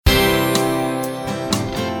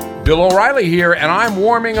Bill O'Reilly here, and I'm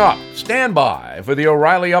warming up. Stand by for the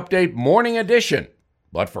O'Reilly Update Morning Edition.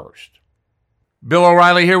 But first, Bill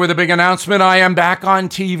O'Reilly here with a big announcement. I am back on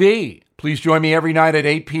TV. Please join me every night at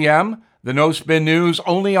 8 p.m. The No Spin News,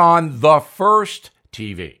 only on The First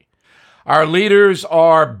TV. Our leaders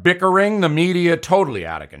are bickering, the media totally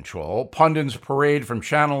out of control. Pundits parade from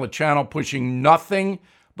channel to channel, pushing nothing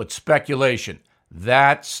but speculation.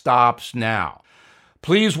 That stops now.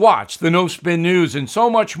 Please watch the No Spin News and so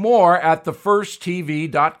much more at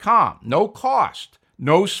thefirsttv.com. No cost,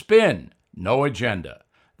 no spin, no agenda.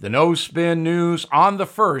 The No Spin News on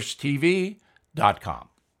thefirsttv.com.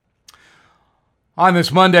 On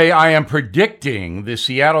this Monday, I am predicting the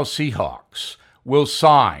Seattle Seahawks will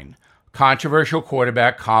sign controversial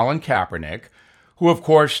quarterback Colin Kaepernick, who of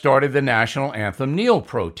course started the national anthem kneel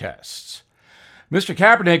protests. Mr.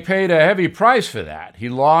 Kaepernick paid a heavy price for that. He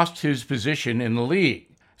lost his position in the league.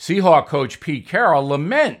 Seahawk coach Pete Carroll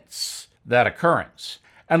laments that occurrence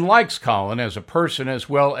and likes Colin as a person as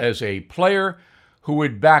well as a player who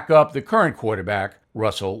would back up the current quarterback,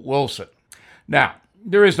 Russell Wilson. Now,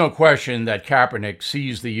 there is no question that Kaepernick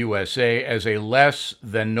sees the USA as a less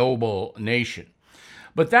than noble nation,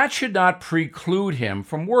 but that should not preclude him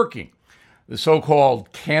from working. The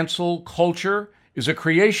so-called cancel culture is a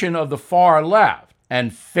creation of the far left,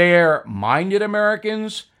 and fair-minded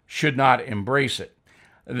Americans should not embrace it.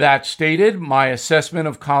 That stated, my assessment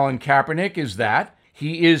of Colin Kaepernick is that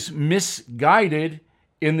he is misguided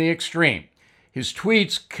in the extreme. His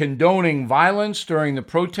tweets condoning violence during the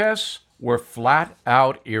protests were flat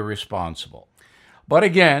out irresponsible. But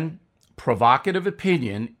again, provocative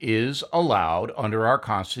opinion is allowed under our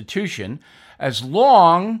Constitution as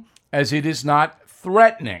long as it is not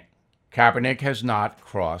threatening. Kaepernick has not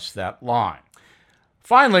crossed that line.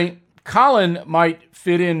 Finally, Colin might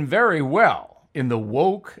fit in very well in the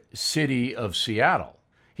woke city of Seattle.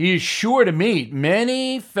 He is sure to meet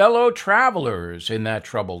many fellow travelers in that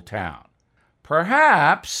troubled town.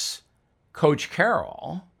 Perhaps Coach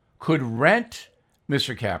Carroll could rent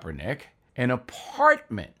Mr. Kaepernick an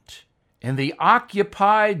apartment in the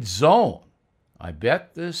occupied zone. I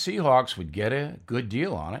bet the Seahawks would get a good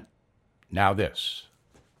deal on it. Now this.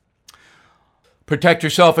 Protect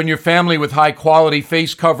yourself and your family with high-quality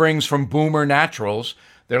face coverings from Boomer Naturals.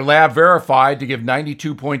 They're lab-verified to give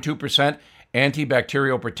 92.2%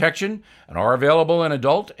 antibacterial protection and are available in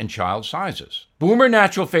adult and child sizes. Boomer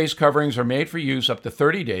Natural face coverings are made for use up to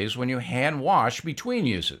 30 days when you hand wash between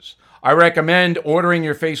uses. I recommend ordering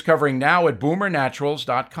your face covering now at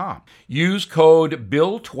boomernaturals.com. Use code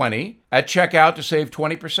BILL20 at checkout to save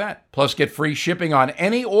 20%. Plus get free shipping on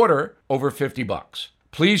any order over $50.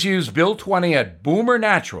 Please use BILL20 at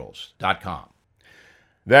boomernaturals.com.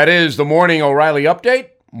 That is the Morning O'Reilly Update.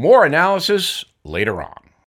 More analysis later on.